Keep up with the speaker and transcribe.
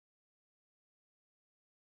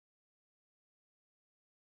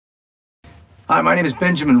Hi, my name is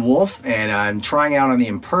Benjamin Wolfe, and I'm trying out on the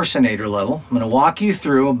impersonator level. I'm going to walk you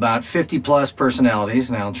through about 50 plus personalities,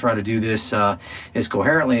 and I'll try to do this as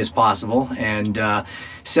coherently as possible and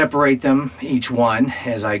separate them, each one,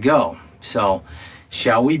 as I go. So,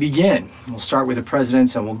 shall we begin? We'll start with the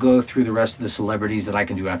presidents, and we'll go through the rest of the celebrities that I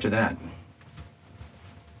can do after that.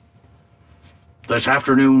 This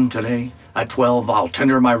afternoon, today, at 12, I'll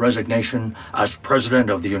tender my resignation as President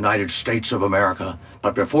of the United States of America.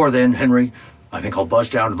 But before then, Henry, I think I'll buzz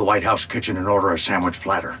down to the White House kitchen and order a sandwich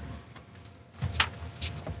platter.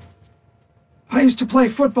 I used to play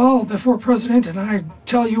football before president, and I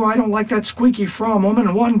tell you I don't like that squeaky from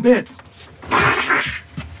woman one bit.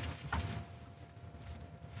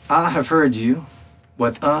 I have heard you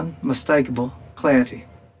with unmistakable clarity.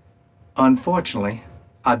 Unfortunately,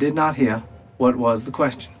 I did not hear what was the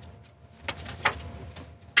question.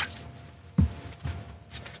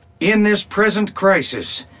 In this present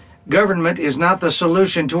crisis, government is not the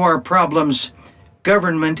solution to our problems.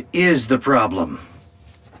 Government is the problem.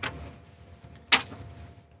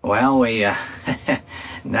 Well, we,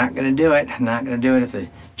 not gonna do it. Not gonna do it. If the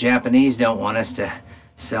Japanese don't want us to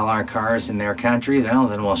sell our cars in their country, well,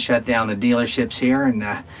 then we'll shut down the dealerships here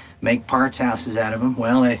and make parts houses out of them.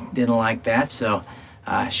 Well, they didn't like that, so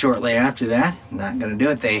shortly after that, not gonna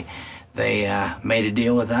do it. They made a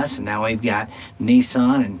deal with us, and now we've got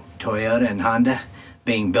Nissan and Toyota and Honda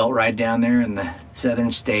being built right down there in the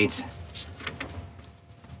southern states.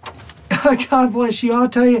 God bless you. I'll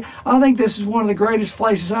tell you, I think this is one of the greatest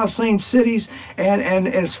places I've seen cities, and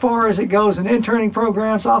as far as it goes in interning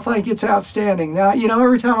programs, I think it's outstanding. Now, you know,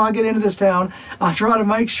 every time I get into this town, I try to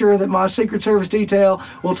make sure that my Secret Service detail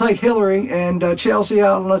will take Hillary and Chelsea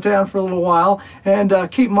out in the town for a little while and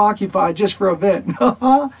keep them occupied just for a bit.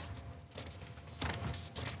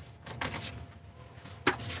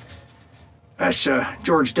 That's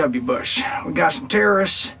George W. Bush. We got some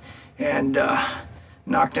terrorists and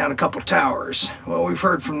knocked down a couple towers. Well, we've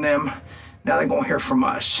heard from them. Now they're gonna hear from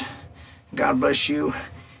us. God bless you.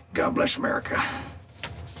 God bless America.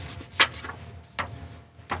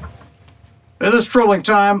 At this trolling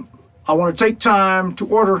time, I want to take time to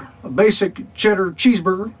order a basic cheddar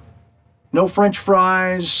cheeseburger, no French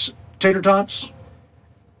fries, tater tots,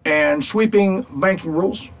 and sweeping banking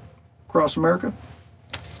rules across America.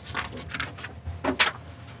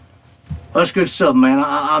 That's good stuff, man.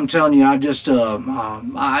 I'm telling you, I just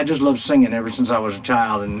love singing ever since I was a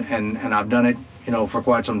child, and I've done it, you know, for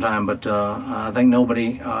quite some time. But I think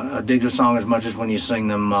nobody digs a song as much as when you sing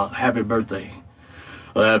them "Happy Birthday,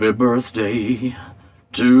 Happy Birthday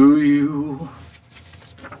to you."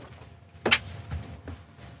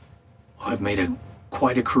 I've made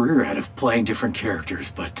quite a career out of playing different characters,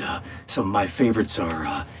 but some of my favorites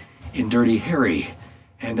are in Dirty Harry.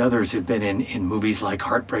 And others have been in movies like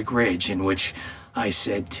Heartbreak Ridge, in which I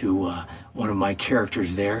said to one of my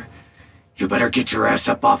characters there, "You better get your ass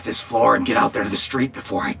up off this floor and get out there to the street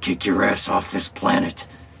before I kick your ass off this planet."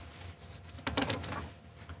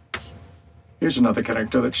 Here's another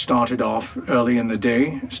character that started off early in the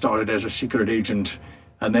day, started as a secret agent,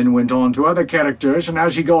 and then went on to other characters, and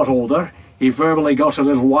as he got older, he verbally got a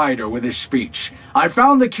little wider with his speech. "I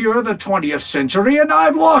found the cure of the 20th century, and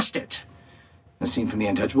I've lost it." A scene from The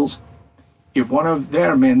Untouchables. If one of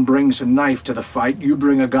their men brings a knife to the fight, you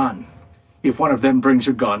bring a gun. If one of them brings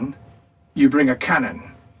a gun, you bring a cannon.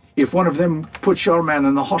 If one of them puts your man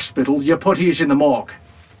in the hospital, you put his in the morgue.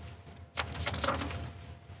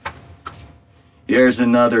 Here's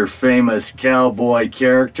another famous cowboy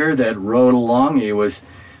character that rode along. He was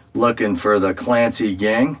looking for the Clancy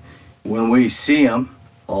gang. When we see him,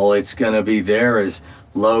 all it's gonna be there is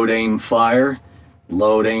load, aim, fire,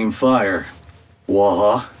 load, aim, fire.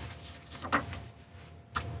 Waha.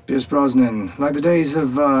 Pierce Brosnan, like the days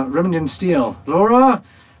of Remington Steele. "Laura,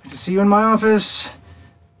 good to see you in my office."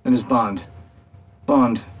 Then is Bond.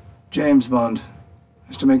 "Bond, James Bond.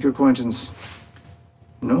 Nice to make your acquaintance.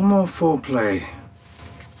 No more foreplay."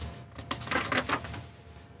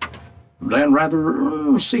 Dan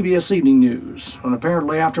Rather, CBS Evening News. And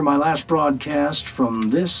apparently after my last broadcast from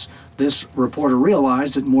this reporter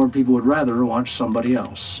realized that more people would rather watch somebody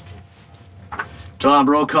else. Tom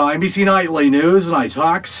Brokaw, NBC Nightly News, and I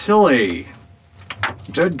talk silly.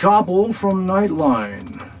 Ted Koppel from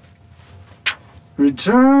Nightline.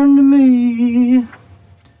 Return to me.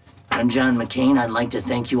 I'm John McCain. I'd like to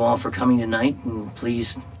thank you all for coming tonight, and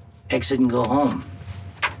please exit and go home.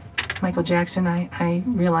 Michael Jackson, I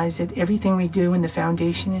realize that everything we do in the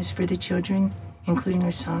foundation is for the children, including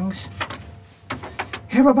our songs.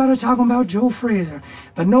 Everybody talking about Joe Frazier,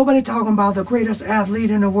 but nobody talking about the greatest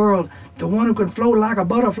athlete in the world, the one who can float like a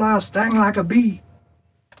butterfly, sting like a bee.